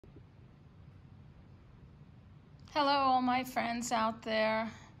Hello, all my friends out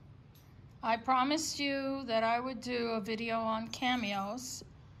there. I promised you that I would do a video on cameos,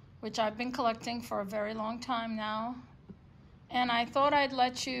 which I've been collecting for a very long time now. And I thought I'd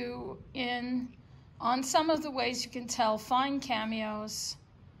let you in on some of the ways you can tell fine cameos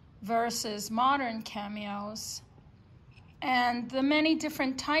versus modern cameos, and the many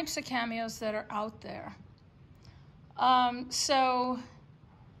different types of cameos that are out there.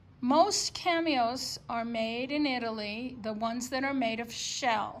 Most cameos are made in Italy, the ones that are made of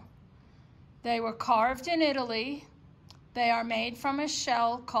shell. They were carved in Italy. They are made from a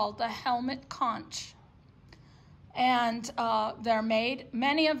shell called the helmet conch. And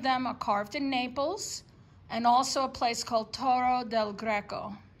many of them are carved in Naples and also a place called Torre del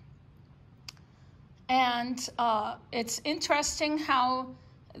Greco. And it's interesting how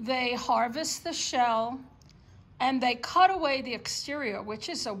they harvest the shell and they cut away the exterior, which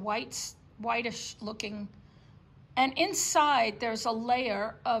is a whitish looking, and inside there's a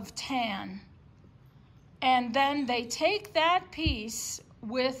layer of tan. And then they take that piece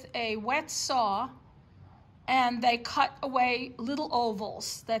with a wet saw and they cut away little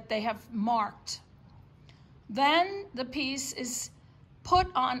ovals that they have marked. Then the piece is put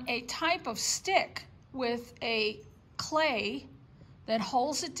on a type of stick with a clay that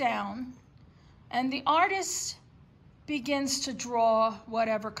holds it down, and the artist begins to draw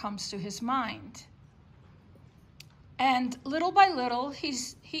whatever comes to his mind. And little by little,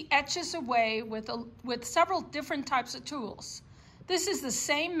 he etches away with several different types of tools. This is the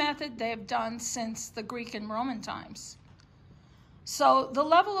same method they have done since the Greek and Roman times. So the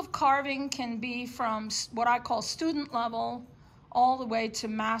level of carving can be from what I call student level all the way to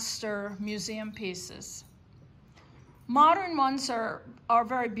master museum pieces. Modern ones are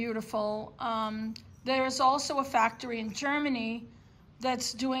very beautiful. There is also a factory in Germany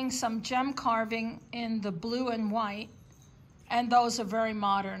that's doing some gem carving in the blue and white, and those are very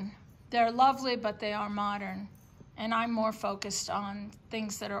modern. They're lovely, but they are modern, and I'm more focused on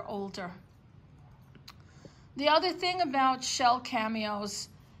things that are older. The other thing about shell cameos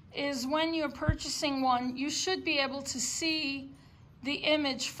is when you're purchasing one, you should be able to see the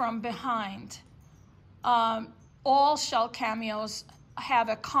image from behind. All shell cameos have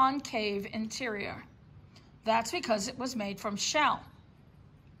a concave interior. That's because it was made from shell.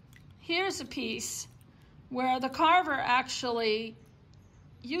 Here's a piece where the carver actually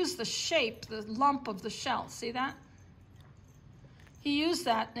used the shape, the lump of the shell. See that? He used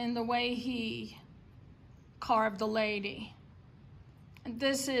that in the way he carved the lady. And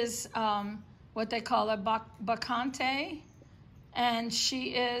this is what they call a bacchante, and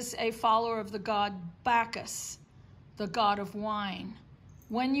she is a follower of the god Bacchus, the god of wine.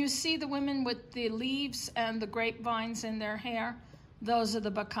 When you see the women with the leaves and the grapevines in their hair, those are the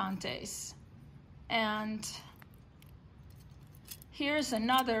bacchantes. And here's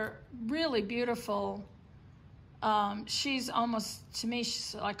another really beautiful, she's almost, to me,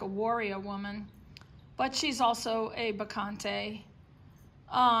 she's like a warrior woman, but she's also a bacchante.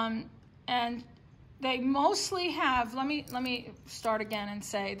 And they mostly have, let me start again and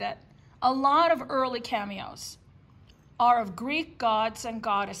say that a lot of early cameos are of Greek gods and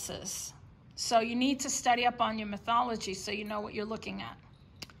goddesses. So you need to study up on your mythology so you know what you're looking at.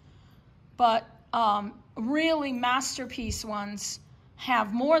 But really masterpiece ones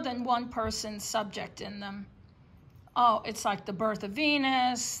have more than one person's subject in them. Oh, it's like the birth of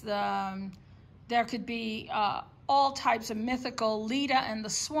Venus. There could be all types of mythical, Leda and the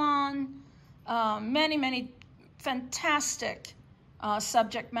Swan, many fantastic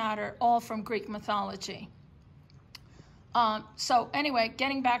subject matter, all from Greek mythology. So anyway,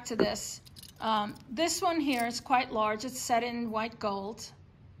 getting back to this. This one here is quite large. It's set in white gold.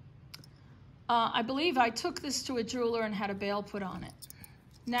 I believe I took this to a jeweler and had a bail put on it.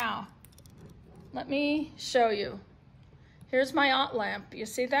 Now, let me show you. Here's my art lamp. You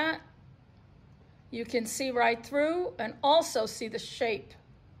see that? You can see right through and also see the shape.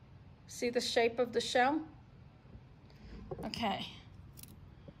 See the shape of the shell? Okay.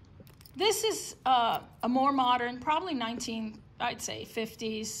 This is a more modern, probably I'd say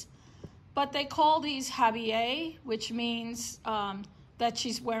 50s, but they call these habillés, which means that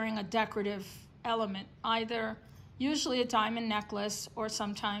she's wearing a decorative element, either usually a diamond necklace or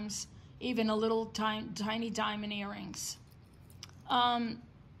sometimes even a little tiny diamond earrings. I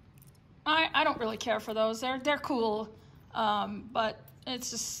don't really care for those. They're cool, but it's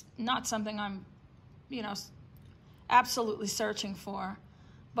just not something I'm, absolutely searching for.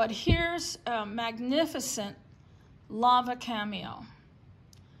 But here's a magnificent lava cameo.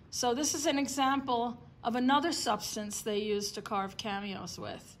 So this is an example of another substance they use to carve cameos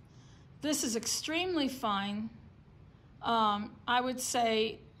with. This is extremely fine. I would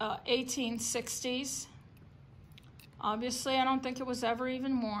say 1860s. Obviously, I don't think it was ever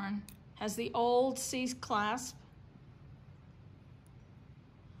even worn. Has the old C clasp.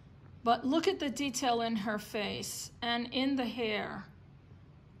 But look at the detail in her face and in the hair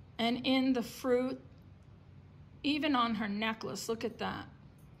and in the fruit, even on her necklace. Look at that.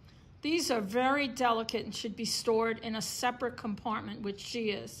 These are very delicate and should be stored in a separate compartment, which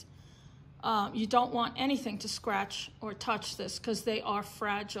she is. You don't want anything to scratch or touch this because they are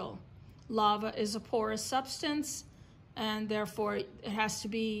fragile. Lava is a porous substance, and therefore it has to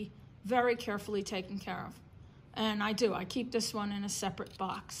be very carefully taken care of. And I do. I keep this one in a separate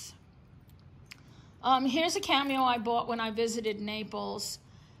box. Here's a Cameo I bought when I visited Naples.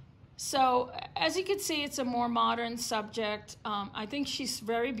 So as you can see, it's a more modern subject. I think she's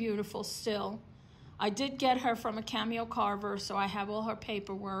very beautiful still. I did get her from a Cameo carver, so I have all her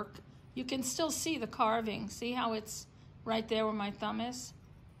paperwork. You can still see the carving. See how it's right there where my thumb is?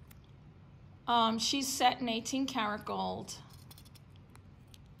 She's set in 18 karat gold.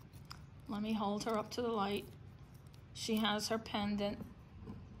 Let me hold her up to the light. She has her pendant.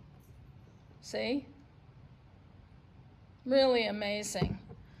 See? Really amazing.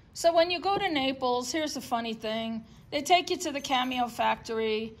 So when you go to Naples, here's the funny thing. They take you to the Cameo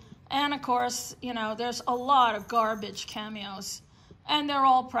factory, and of course, you know, there's a lot of garbage Cameos, and they're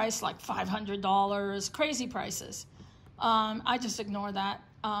all priced like $500, crazy prices. I just ignore that.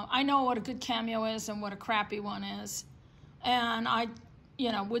 I know what a good Cameo is and what a crappy one is, and I,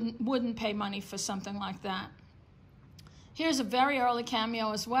 you know, wouldn't pay money for something like that. Here's a very early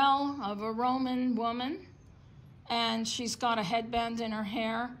Cameo as well of a Roman woman, and she's got a headband in her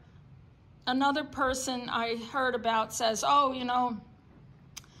hair. Another person I heard about says, oh, you know,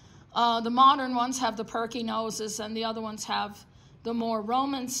 the modern ones have the perky noses and the other ones have the more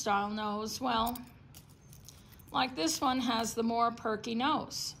Roman style nose. Well, like this one has the more perky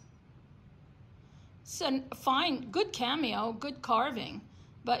nose. It's a fine, good Cameo, good carving,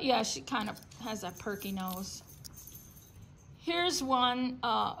 but yeah, she kind of has that perky nose. Here's one,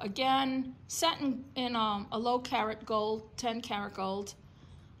 again, set in a low carat gold, 10 karat gold.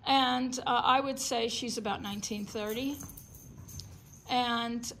 And I would say she's about 1930.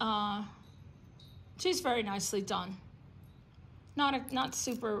 And she's very nicely done. Not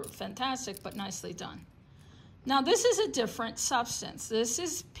super fantastic, but nicely done. Now this is a different substance. This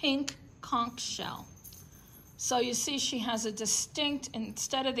is pink conch shell. So you see she has a distinct,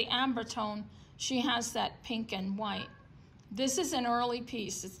 instead of the amber tone, she has that pink and white. This is an early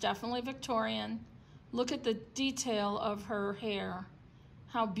piece. It's definitely Victorian. Look at the detail of her hair.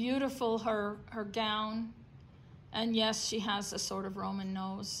 How beautiful her gown. And yes, she has a sort of Roman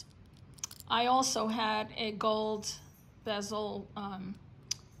nose. I also had a gold bezel,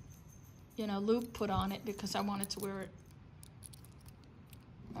 you know, loop put on it because I wanted to wear it.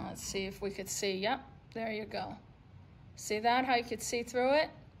 Let's see if we could see. Yep, there you go. See that, how you could see through it?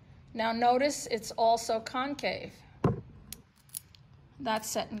 Now notice it's also concave. That's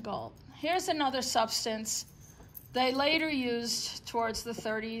set in gold. Here's another substance they later used towards the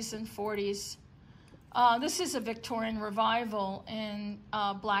 30s and 40s. This is a Victorian revival in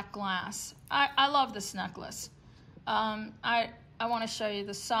black glass. I love this necklace. I want to show you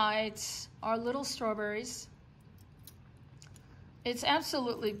the sides are little strawberries. It's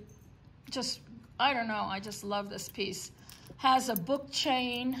absolutely just, I don't know, I just love this piece. Has a book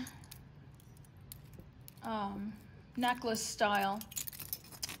chain necklace style.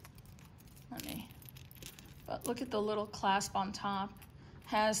 But look at the little clasp on top.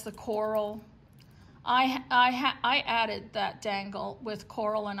 Has the coral. I added that dangle with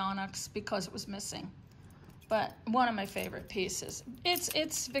coral and onyx because it was missing. But one of my favorite pieces.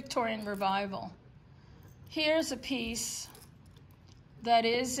 It's Victorian revival. Here's a piece that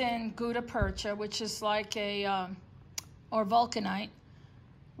is in gutta percha, which is like a, or vulcanite,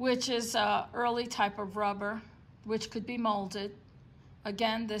 which is an early type of rubber, which could be molded.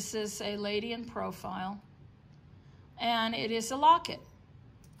 Again, this is a lady in profile, and it is a locket,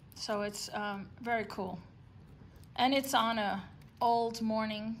 so it's very cool. And it's on a old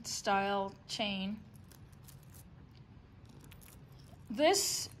mourning style chain.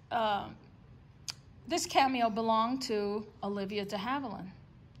 This Cameo belonged to Olivia de Havilland.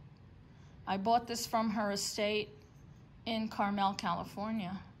 I bought this from her estate in Carmel,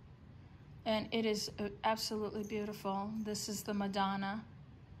 California. And it is absolutely beautiful. This is the Madonna,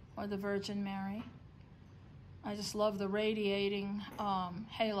 or the Virgin Mary. I just love the radiating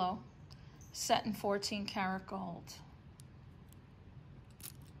halo, set in 14 karat gold.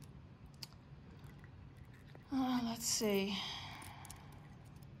 Let's see.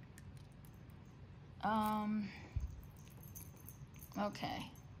 Let's see. Okay.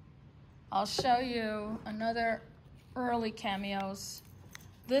 I'll show you another early cameos.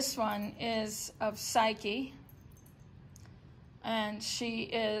 This one is of Psyche, and she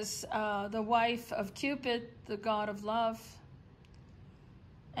is the wife of Cupid, the god of love,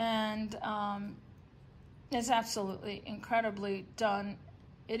 and it's absolutely incredibly done.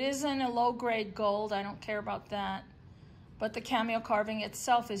 It is in a low-grade gold. I don't care about that, but the cameo carving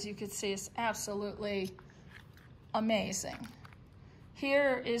itself, as you can see, is absolutely amazing.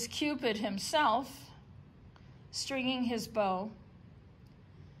 Here is Cupid himself stringing his bow.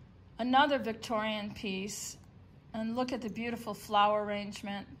 Another Victorian piece, and look at the beautiful flower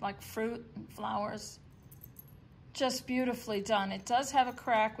arrangement, like fruit and flowers. Just beautifully done. It does have a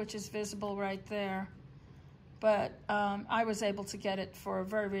crack, which is visible right there, but I was able to get it for a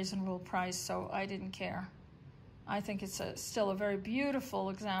very reasonable price, so I didn't care. I think it's still a very beautiful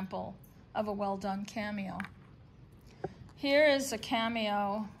example of a well-done cameo. Here is a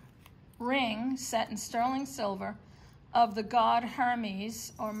cameo ring set in sterling silver of the god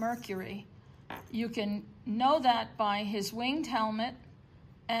Hermes, or Mercury. You can know that by his winged helmet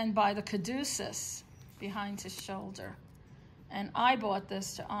and by the caduceus behind his shoulder. And I bought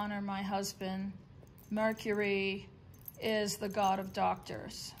this to honor my husband. Mercury is the god of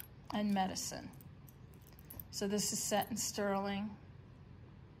doctors and medicine. So this is set in sterling.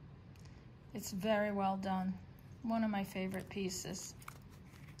 It's very well done. One of my favorite pieces.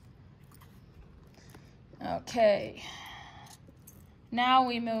 Okay. Now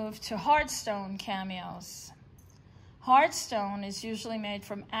we move to hardstone cameos. Hardstone is usually made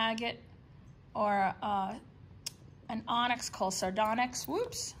from agate or an onyx called sardonyx.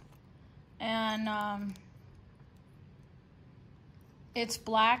 Whoops. And it's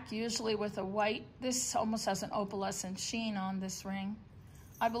black, usually with a white. This almost has an opalescent sheen on this ring.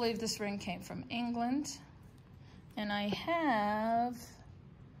 I believe this ring came from England. And I have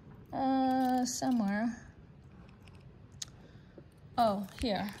somewhere. Oh,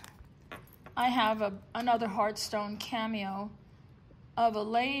 here. I have another hardstone cameo of a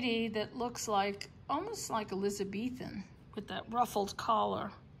lady that looks like, almost like Elizabethan, with that ruffled collar.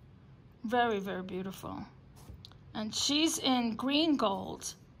 Very, very beautiful. And she's in green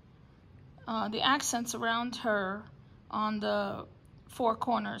gold. The accents around her on the four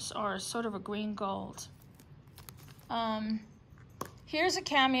corners are sort of a green gold. Here's a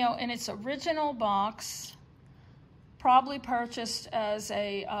cameo in its original box, probably purchased as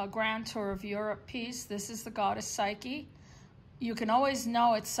a Grand Tour of Europe piece. This is the goddess Psyche. You can always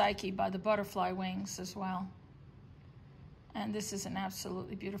know it's Psyche by the butterfly wings as well. And this is an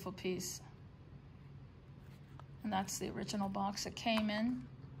absolutely beautiful piece. And that's the original box it came in.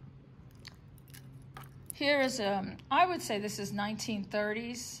 Here is I would say this is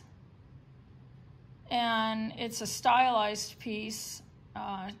 1930s. And it's a stylized piece.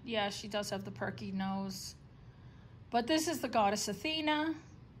 Yeah, she does have the perky nose. But this is the goddess Athena.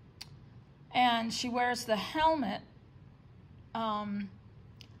 And she wears the helmet.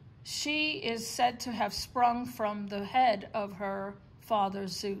 She is said to have sprung from the head of her father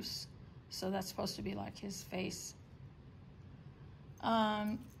Zeus. So that's supposed to be like his face.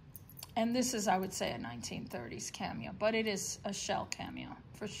 And this is, I would say, a 1930s cameo. But it is a shell cameo,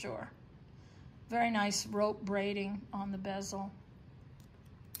 for sure. Very nice rope braiding on the bezel.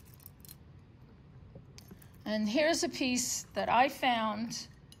 And here's a piece that I found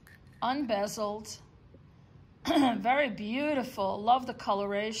unbezeled. Very beautiful. Love the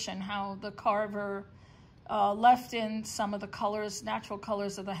coloration, how the carver left in some of the colors, natural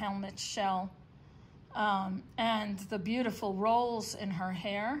colors of the helmet shell. And the beautiful rolls in her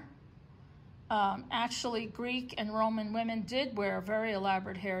hair. Actually, Greek and Roman women did wear very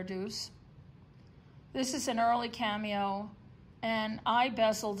elaborate hairdos. This is an early cameo, and I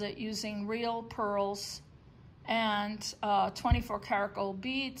bezeled it using real pearls and 24 karat gold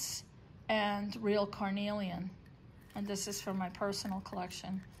beads and real carnelian. And this is from my personal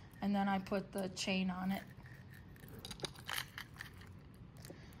collection. And then I put the chain on it.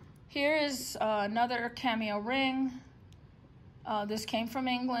 Here is another cameo ring. This came from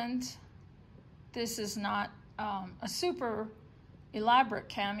England. This is not a super elaborate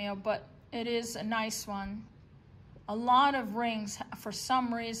cameo, but it is a nice one. A lot of rings, for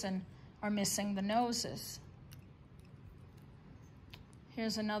some reason, are missing the noses.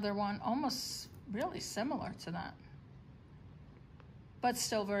 Here's another one, almost really similar to that, but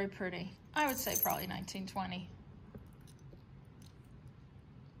still very pretty. I would say probably 1920.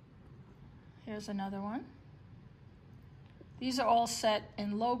 Here's another one. These are all set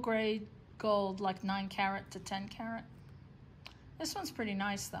in low-grade gold, like 9 karat to 10 karat. This one's pretty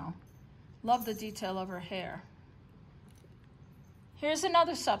nice, though. Love the detail of her hair. Here's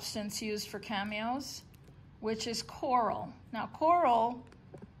another substance used for cameos, which is coral. Now, coral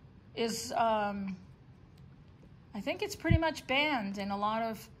is, I think it's pretty much banned in a lot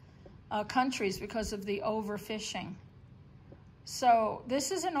of countries because of the overfishing. So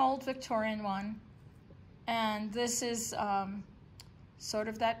this is an old Victorian one, and this is sort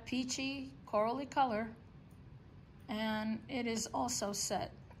of that peachy, corally color, and it is also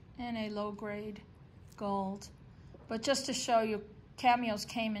set in a low-grade gold. But just to show you, cameos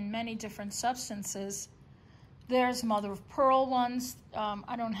came in many different substances. There's mother of pearl ones.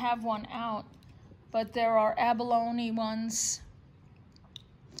 I don't have one out, but there are abalone ones.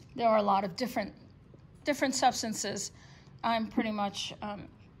 There are a lot of different substances. I'm pretty much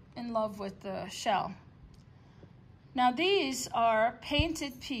in love with the shell. Now these are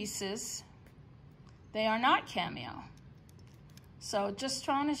painted pieces. They are not cameo. So just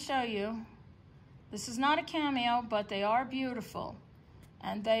trying to show you, this is not a cameo, but they are beautiful,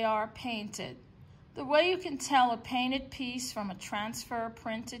 and they are painted. The way you can tell a painted piece from a transfer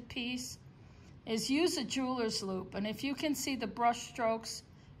printed piece is use a jeweler's loupe, and if you can see the brush strokes,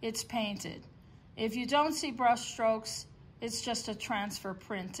 it's painted. If you don't see brush strokes, it's just a transfer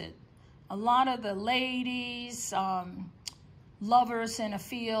printed. A lot of the ladies, lovers in a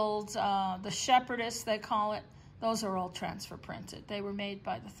field, the shepherdess they call it, those are all transfer printed. They were made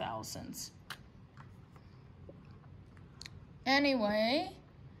by the thousands. Anyway,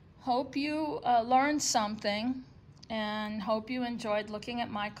 hope you learned something, and hope you enjoyed looking at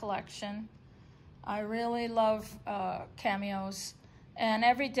my collection. I really love cameos, and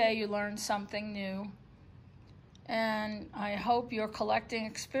every day you learn something new. And I hope your collecting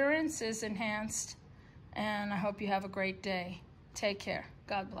experience is enhanced, and I hope you have a great day. Take care.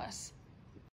 God bless.